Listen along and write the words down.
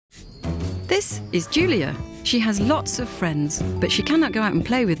This is Julia. She has lots of friends, but she cannot go out and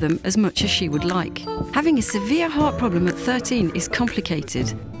play with them as much as she would like. Having a severe heart problem at 13 is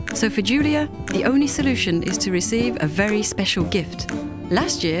complicated. So for Julia, the only solution is to receive a very special gift.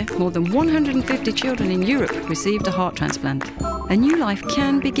 Last year, more than 150 children in Europe received a heart transplant. A new life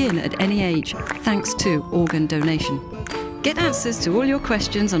can begin at any age, thanks to organ donation. Get answers to all your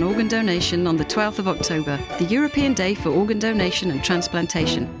questions on organ donation on the 12th of October, the European Day for Organ Donation and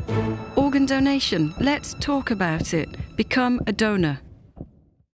Transplantation. Organ donation, let's talk about it. Become a donor.